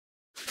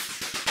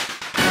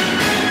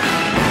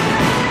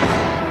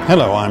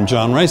Hello, I'm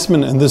John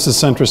Reisman, and this is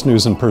Centrist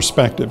News and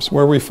Perspectives,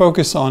 where we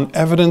focus on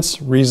evidence,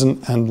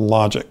 reason, and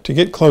logic to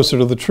get closer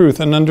to the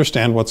truth and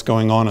understand what's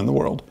going on in the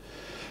world.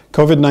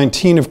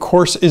 COVID-19, of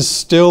course, is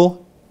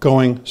still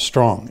going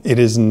strong. It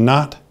is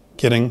not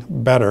getting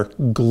better,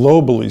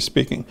 globally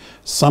speaking.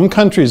 Some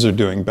countries are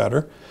doing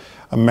better.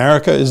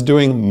 America is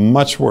doing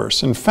much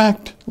worse. In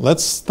fact,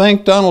 let's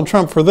thank Donald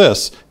Trump for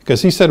this,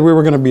 because he said we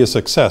were going to be a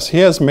success. He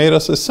has made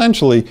us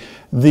essentially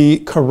the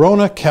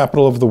corona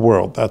capital of the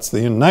world. That's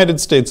the United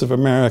States of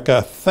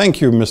America.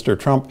 Thank you, Mr.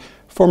 Trump,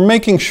 for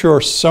making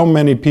sure so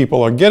many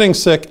people are getting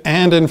sick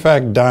and, in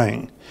fact,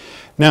 dying.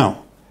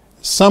 Now,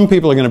 some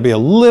people are going to be a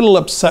little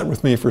upset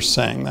with me for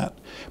saying that,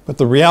 but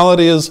the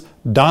reality is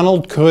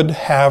Donald could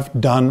have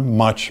done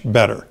much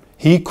better.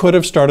 He could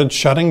have started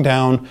shutting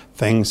down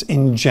things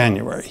in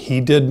January.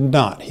 He did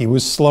not. He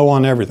was slow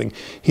on everything.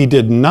 He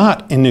did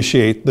not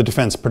initiate the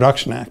Defense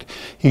Production Act.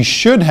 He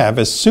should have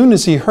as soon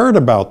as he heard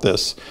about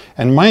this.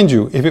 And mind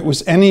you, if it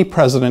was any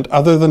president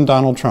other than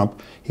Donald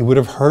Trump, he would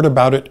have heard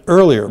about it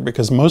earlier,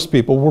 because most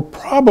people were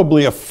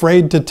probably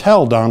afraid to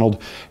tell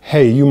Donald,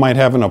 hey, you might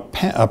have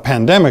a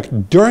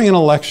pandemic during an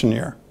election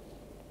year.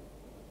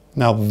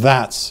 Now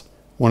that's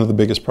one of the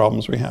biggest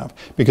problems we have,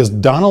 because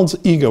Donald's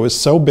ego is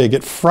so big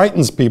it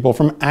frightens people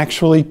from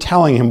actually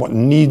telling him what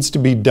needs to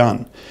be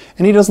done.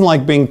 And he doesn't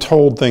like being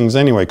told things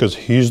anyway, because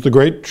he's the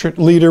great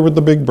leader with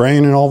the big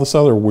brain and all this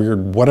other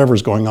weird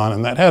whatever's going on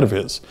in that head of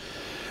his.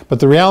 But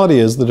the reality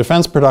is the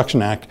Defense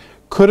Production Act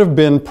could have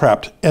been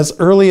prepped as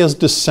early as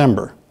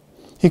December.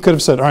 He could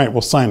have said, all right,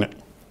 we'll sign it.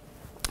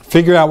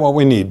 Figure out what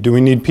we need. Do we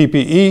need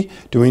PPE?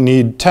 Do we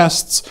need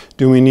tests?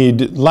 Do we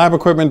need lab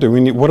equipment?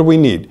 What do we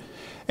need?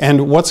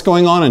 And what's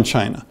going on in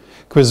China?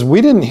 Because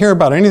we didn't hear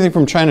about anything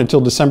from China until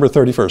December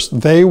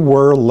 31st. They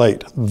were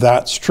late.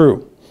 That's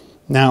true.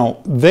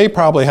 Now, they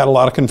probably had a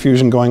lot of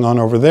confusion going on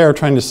over there,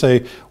 trying to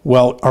say,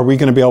 well, are we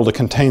going to be able to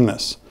contain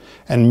this?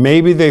 And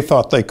maybe they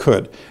thought they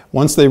could.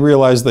 Once they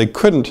realized they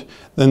couldn't,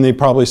 then they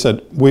probably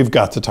said, we've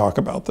got to talk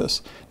about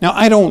this. Now,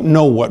 I don't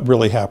know what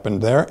really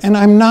happened there, and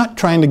I'm not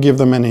trying to give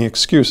them any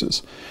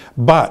excuses.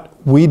 But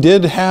we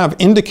did have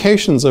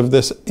indications of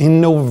this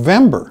in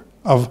November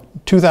of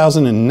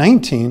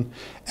 2019,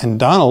 and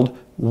Donald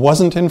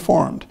wasn't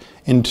informed.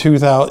 In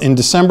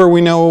December,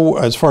 we know,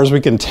 as far as we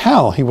can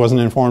tell, he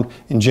wasn't informed.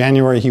 In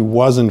January, he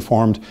was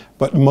informed,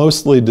 but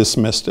mostly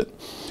dismissed it.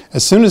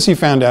 As soon as he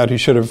found out, he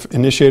should have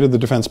initiated the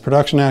Defense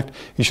Production Act.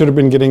 He should have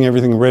been getting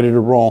everything ready to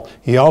roll.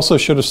 He also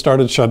should have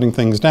started shutting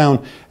things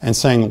down and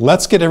saying,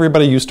 let's get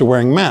everybody used to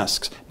wearing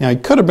masks. Now, he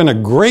could have been a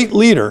great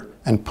leader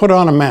and put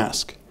on a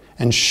mask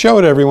and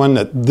showed everyone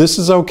that this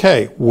is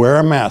okay. Wear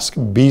a mask,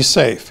 be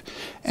safe,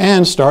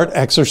 and start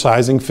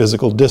exercising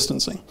physical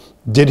distancing.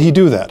 Did he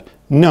do that?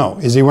 No.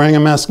 Is he wearing a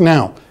mask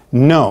now?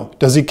 No.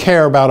 Does he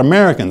care about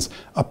Americans?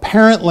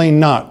 Apparently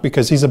not,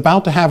 because he's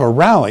about to have a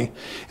rally.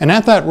 And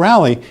at that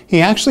rally, he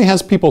actually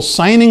has people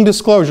signing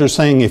disclosures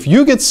saying, if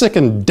you get sick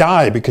and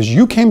die because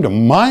you came to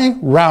my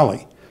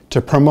rally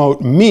to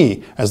promote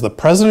me as the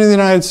President of the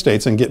United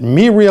States and get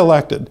me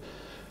reelected,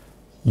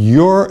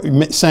 you're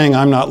saying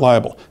I'm not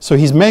liable. So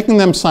he's making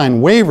them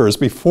sign waivers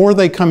before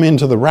they come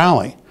into the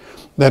rally,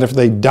 that if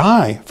they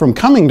die from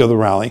coming to the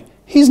rally,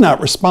 he's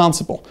not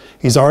responsible.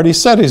 He's already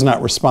said he's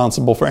not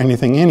responsible for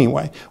anything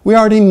anyway. We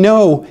already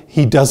know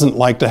he doesn't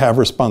like to have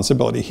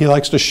responsibility. He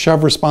likes to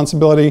shove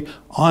responsibility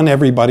on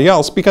everybody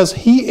else, because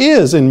he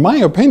is, in my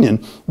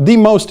opinion, the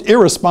most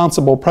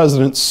irresponsible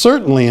president,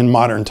 certainly in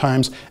modern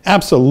times,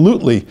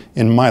 absolutely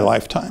in my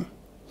lifetime.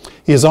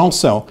 He is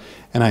also,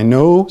 and I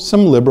know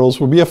some liberals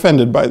will be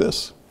offended by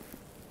this,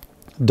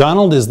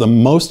 Donald is the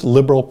most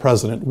liberal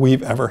president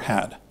we've ever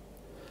had.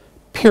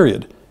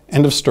 Period.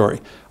 End of story.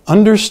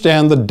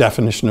 Understand the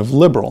definition of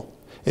liberal.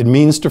 It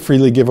means to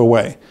freely give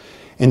away.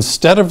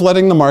 Instead of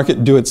letting the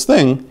market do its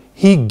thing,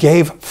 he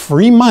gave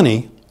free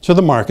money to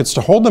the markets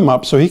to hold them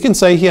up so he can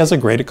say he has a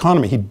great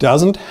economy. He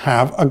doesn't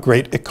have a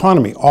great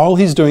economy. All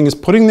he's doing is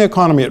putting the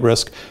economy at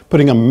risk,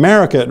 putting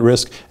America at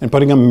risk, and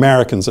putting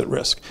Americans at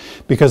risk.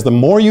 Because the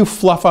more you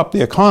fluff up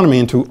the economy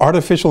into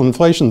artificial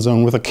inflation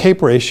zone with a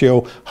CAPE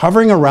ratio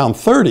hovering around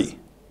 30,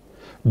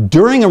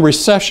 during a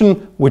recession,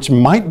 which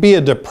might be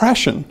a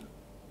depression,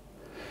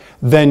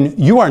 then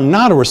you are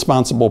not a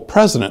responsible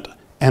president.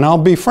 And I'll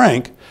be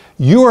frank,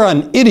 you are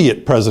an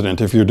idiot president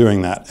if you're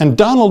doing that. And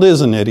Donald is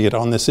an idiot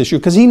on this issue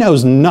because he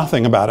knows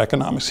nothing about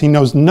economics. He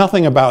knows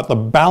nothing about the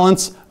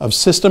balance of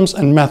systems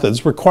and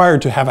methods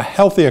required to have a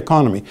healthy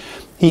economy.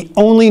 He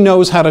only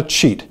knows how to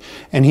cheat.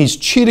 And he's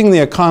cheating the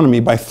economy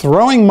by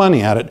throwing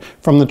money at it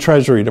from the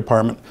Treasury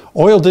Department.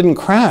 Oil didn't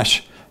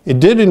crash. It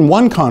did in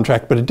one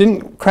contract, but it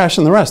didn't crash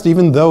in the rest,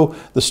 even though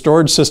the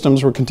storage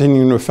systems were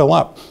continuing to fill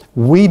up.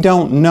 We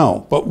don't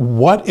know. But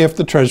what if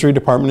the Treasury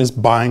Department is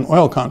buying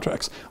oil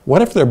contracts?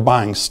 What if they're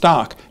buying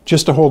stock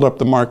just to hold up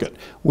the market?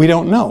 We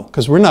don't know,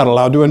 because we're not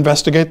allowed to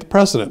investigate the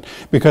president,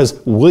 because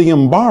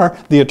William Barr,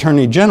 the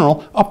Attorney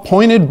General,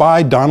 appointed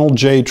by Donald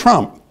J.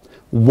 Trump,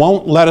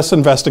 won't let us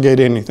investigate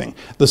anything.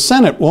 The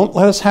Senate won't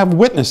let us have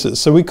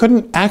witnesses, so we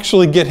couldn't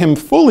actually get him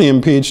fully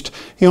impeached.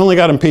 He only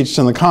got impeached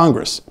in the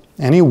Congress.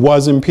 and he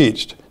was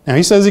impeached. Now,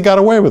 he says he got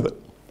away with it.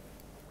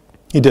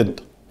 He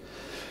didn't.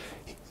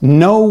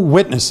 No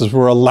witnesses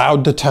were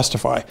allowed to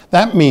testify.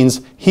 That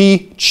means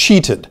he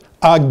cheated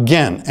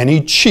again, and he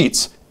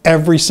cheats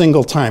every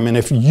single time. And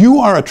if you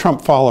are a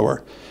Trump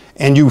follower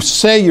and you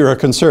say you're a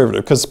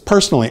conservative, because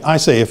personally I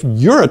say if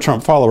you're a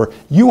Trump follower,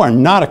 you are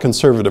not a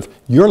conservative.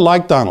 You're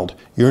like Donald.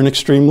 You're an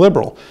extreme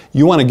liberal.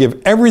 You want to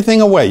give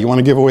everything away. You want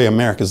to give away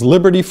America's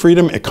liberty,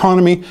 freedom,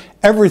 economy,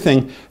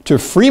 everything to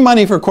free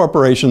money for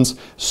corporations,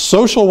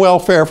 social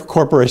welfare for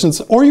corporations,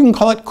 or you can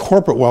call it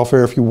corporate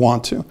welfare if you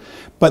want to.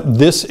 But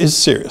this is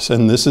serious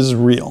and this is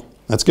real.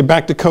 Let's get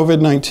back to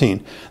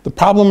COVID-19. The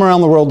problem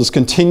around the world is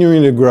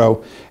continuing to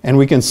grow, and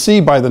we can see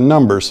by the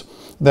numbers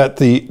that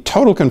the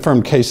total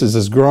confirmed cases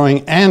is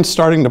growing and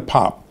starting to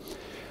pop.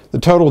 The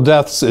total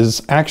deaths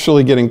is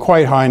actually getting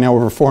quite high now,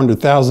 over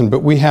 400,000, but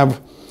we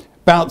have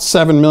about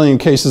 7 million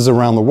cases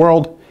around the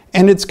world,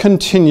 and it's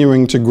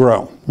continuing to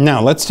grow.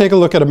 Now, let's take a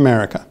look at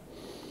America.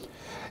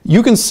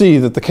 You can see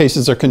that the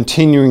cases are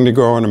continuing to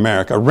grow in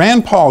America.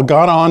 Rand Paul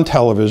got on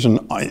television,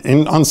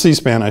 on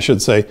C-SPAN I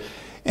should say,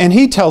 and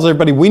he tells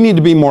everybody we need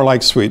to be more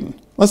like Sweden.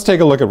 Let's take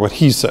a look at what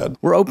he said.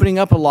 We're opening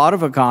up a lot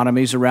of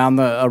economies around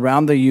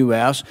the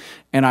U.S.,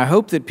 and I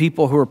hope that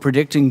people who are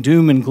predicting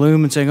doom and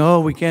gloom and saying, oh,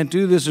 we can't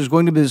do this, there's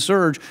going to be a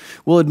surge,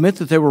 will admit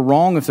that they were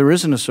wrong if there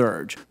isn't a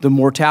surge. The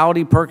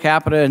mortality per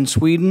capita in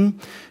Sweden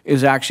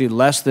is actually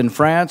less than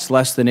France,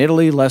 less than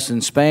Italy, less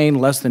than Spain,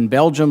 less than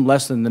Belgium,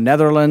 less than the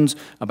Netherlands,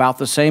 about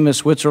the same as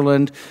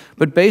Switzerland.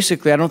 But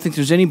basically, I don't think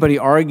there's anybody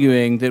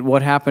arguing that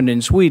what happened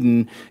in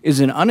Sweden is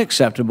an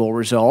unacceptable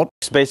result.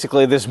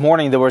 Basically, this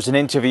morning there was an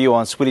interview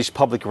on Swedish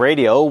public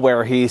radio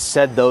where he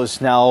said those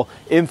now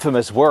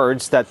infamous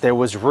words that there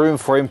was room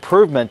for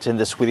improvement in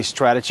the Swedish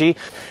strategy.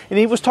 And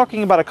he was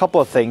talking about a couple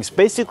of things.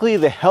 Basically,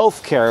 the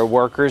healthcare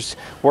workers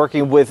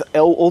working with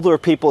older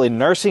people in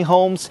nursing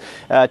homes,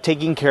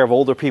 taking care of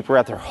older people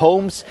at their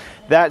homes.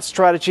 That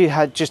strategy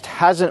just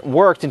hasn't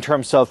worked in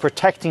terms of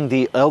protecting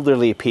the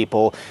elderly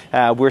people.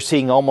 We're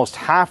seeing almost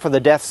half of the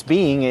deaths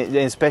being,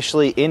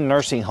 especially in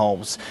nursing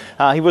homes.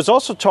 He was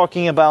also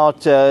talking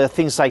about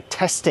things like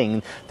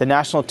testing. The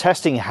national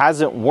testing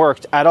hasn't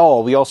worked at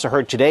all. We also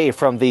heard today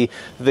from the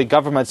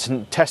government's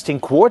testing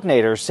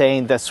coordinator saying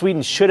that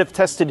Sweden should have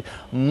tested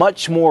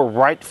much more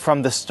right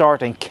from the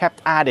start and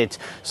kept at it.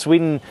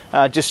 Sweden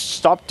just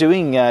stopped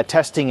doing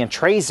testing and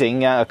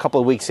tracing a couple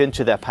of weeks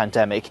into that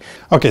pandemic.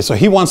 Okay, so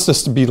he wants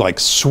us to be like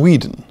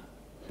Sweden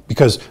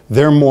because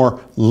they're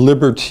more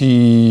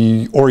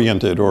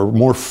liberty-oriented or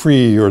more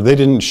free, or they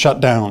didn't shut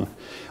down.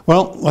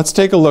 Well, let's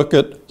take a look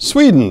at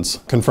Sweden's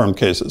confirmed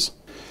cases.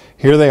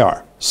 Here they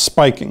are,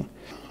 spiking.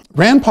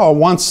 Rand Paul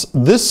wants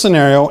this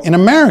scenario in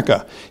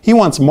America. He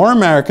wants more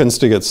Americans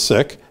to get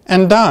sick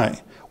and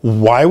die.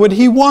 Why would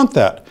he want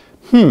that?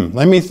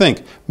 Let me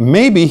think.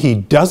 Maybe he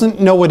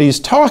doesn't know what he's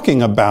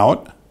talking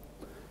about,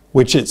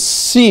 which it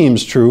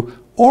seems true,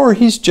 or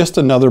he's just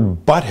another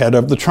butthead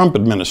of the Trump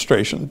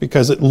administration,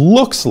 because it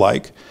looks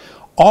like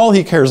all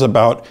he cares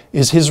about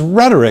is his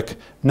rhetoric,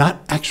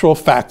 not actual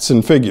facts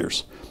and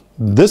figures.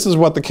 This is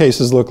what the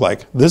cases look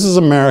like. This is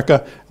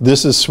America.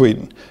 This is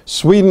Sweden.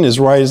 Sweden is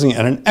rising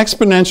at an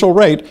exponential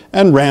rate,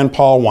 and Rand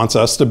Paul wants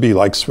us to be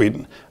like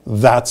Sweden.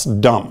 That's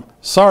dumb.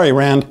 Sorry,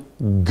 Rand.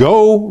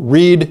 Go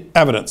read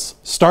evidence.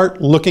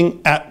 Start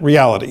looking at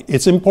reality.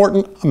 It's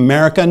important.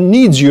 America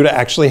needs you to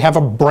actually have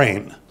a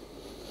brain.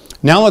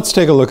 Now let's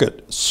take a look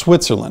at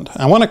Switzerland.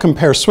 I want to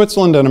compare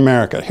Switzerland and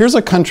America. Here's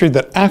a country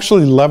that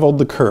actually leveled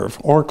the curve,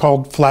 or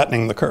called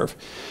flattening the curve.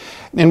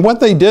 And what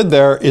they did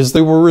there is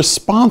they were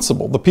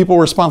responsible. The people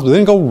were responsible. They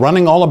didn't go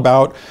running all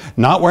about,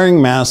 not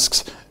wearing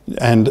masks,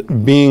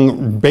 and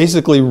being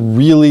basically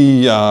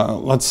really,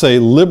 let's say,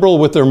 liberal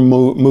with their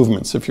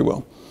movements, if you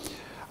will.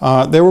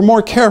 They were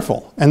more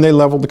careful, and they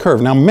leveled the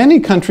curve. Now, many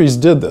countries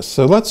did this,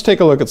 so let's take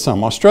a look at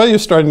some. Australia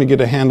is starting to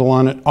get a handle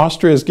on it.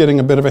 Austria is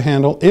getting a bit of a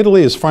handle.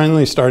 Italy is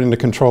finally starting to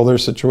control their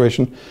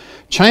situation.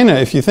 China,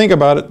 if you think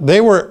about it, they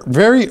were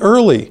very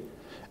early,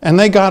 and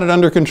they got it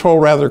under control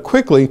rather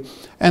quickly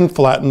and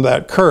flattened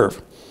that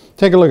curve.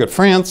 Take a look at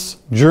France,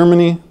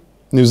 Germany,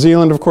 New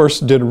Zealand, of course,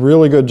 did a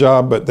really good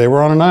job, but they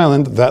were on an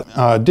island.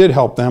 That did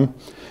help them,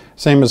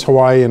 same as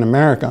Hawaii and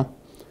America.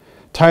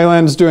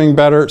 Thailand's doing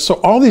better.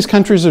 So all these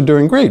countries are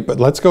doing great, but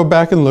let's go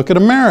back and look at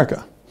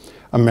America.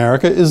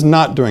 America is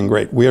not doing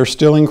great. We are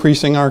still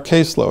increasing our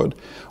caseload.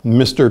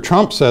 Mr.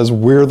 Trump says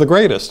we're the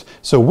greatest.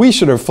 So we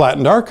should have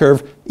flattened our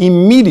curve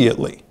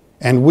immediately.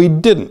 And we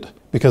didn't,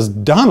 because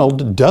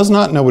Donald does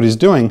not know what he's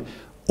doing,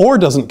 or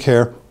doesn't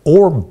care,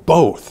 or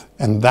both.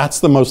 And that's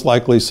the most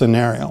likely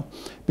scenario,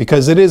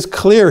 because it is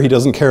clear he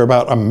doesn't care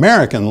about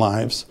American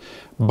lives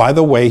by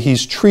the way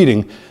he's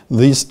treating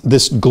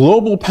this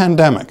global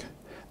pandemic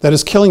that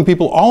is killing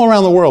people all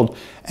around the world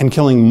and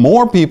killing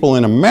more people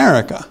in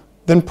America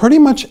than pretty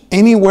much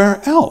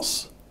anywhere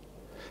else.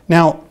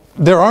 Now,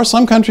 there are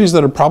some countries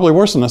that are probably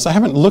worse than us. I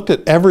haven't looked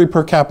at every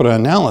per capita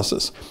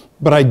analysis,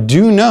 But I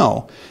do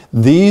know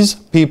these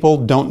people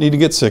don't need to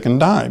get sick and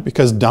die,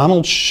 because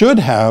Donald should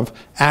have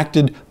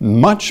acted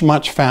much,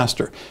 much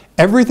faster.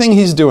 Everything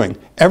he's doing,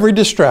 every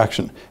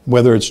distraction,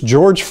 whether it's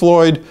George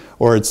Floyd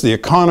or it's the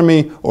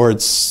economy or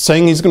it's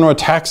saying he's going to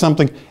attack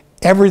something,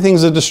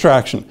 everything's a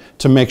distraction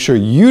to make sure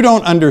you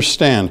don't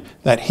understand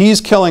that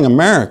he's killing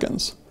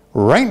Americans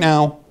right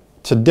now,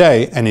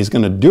 today, and he's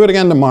going to do it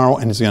again tomorrow,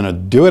 and he's going to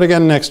do it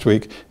again next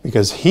week,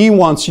 because he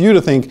wants you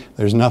to think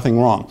there's nothing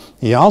wrong.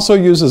 He also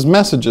uses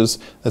messages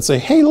that say,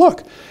 hey,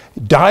 look,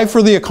 die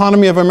for the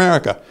economy of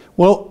America.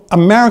 Well,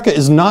 America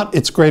is not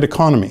its great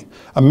economy.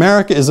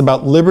 America is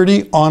about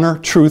liberty, honor,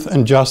 truth,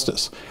 and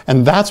justice.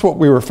 And that's what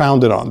we were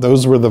founded on.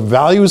 Those were the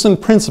values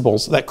and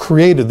principles that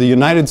created the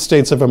United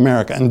States of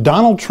America. And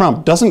Donald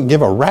Trump doesn't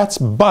give a rat's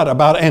butt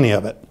about any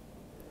of it.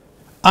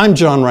 I'm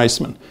John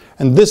Reisman,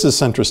 and this is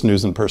Centrist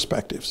News and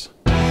Perspectives.